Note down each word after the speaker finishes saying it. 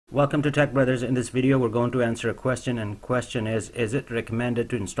Welcome to Tech Brothers. In this video we're going to answer a question, and question is it recommended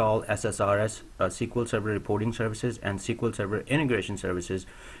to install SSRS, SQL Server Reporting Services, and SQL Server Integration Services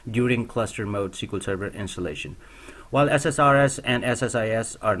during cluster mode SQL Server installation? While SSRS and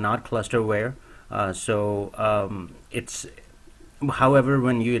SSIS are not clusterware, however,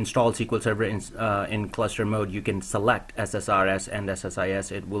 when you install SQL Server in cluster mode, you can select SSRS and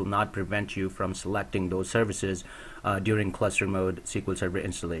SSIS. It will not prevent you from selecting those services during cluster mode SQL Server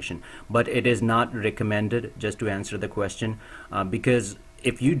installation. But it is not recommended, just to answer the question, because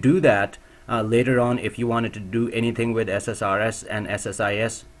if you do that, later on, if you wanted to do anything with SSRS and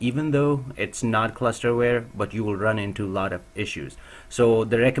SSIS, even though it's not clusterware, but you will run into a lot of issues. So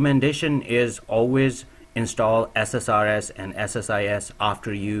the recommendation is always install SSRS and SSIS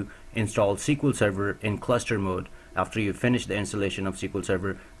after you install SQL Server in cluster mode. After you finish the installation of SQL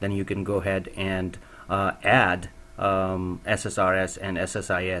Server, then you can go ahead and add SSRS and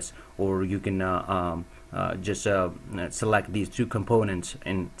SSIS, or you can just select these two components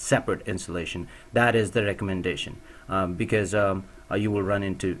in separate installation. That is the recommendation, because you will run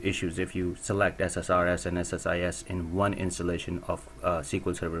into issues if you select SSRS and SSIS in one installation of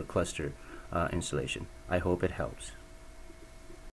SQL Server cluster installation. I hope it helps.